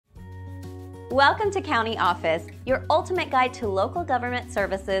Welcome to County Office, your ultimate guide to local government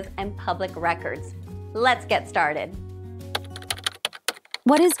services and public records. Let's get started.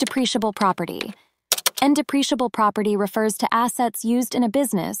 What is depreciable property? Depreciable property refers to assets used in a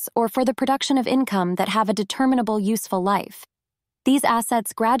business or for the production of income that have a determinable useful life. These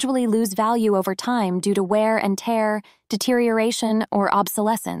assets gradually lose value over time due to wear and tear, deterioration, or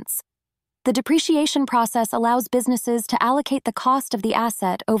obsolescence. The depreciation process allows businesses to allocate the cost of the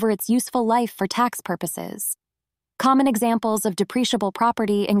asset over its useful life for tax purposes. Common examples of depreciable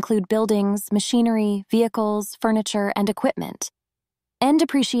property include buildings, machinery, vehicles, furniture, and equipment.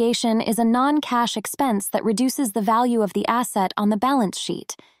 Depreciation is a non-cash expense that reduces the value of the asset on the balance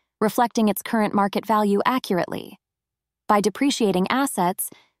sheet, reflecting its current market value accurately. By depreciating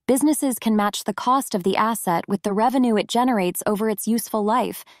assets, businesses can match the cost of the asset with the revenue it generates over its useful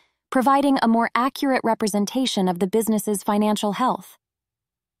life, providing a more accurate representation of the business's financial health.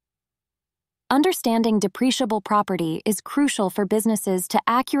 Understanding depreciable property is crucial for businesses to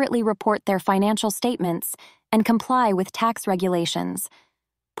accurately report their financial statements and comply with tax regulations.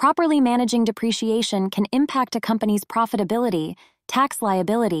 Properly managing depreciation can impact a company's profitability, tax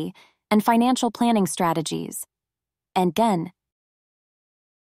liability, and financial planning strategies. And again,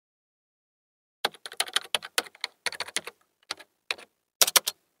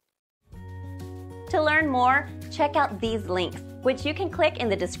 To learn more, check out these links, which you can click in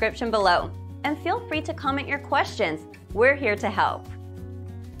the description below. And feel free to comment your questions. We're here to help.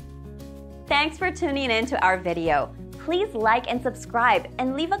 Thanks for tuning in to our video. Please like and subscribe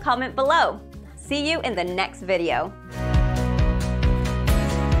and leave a comment below. See you in the next video.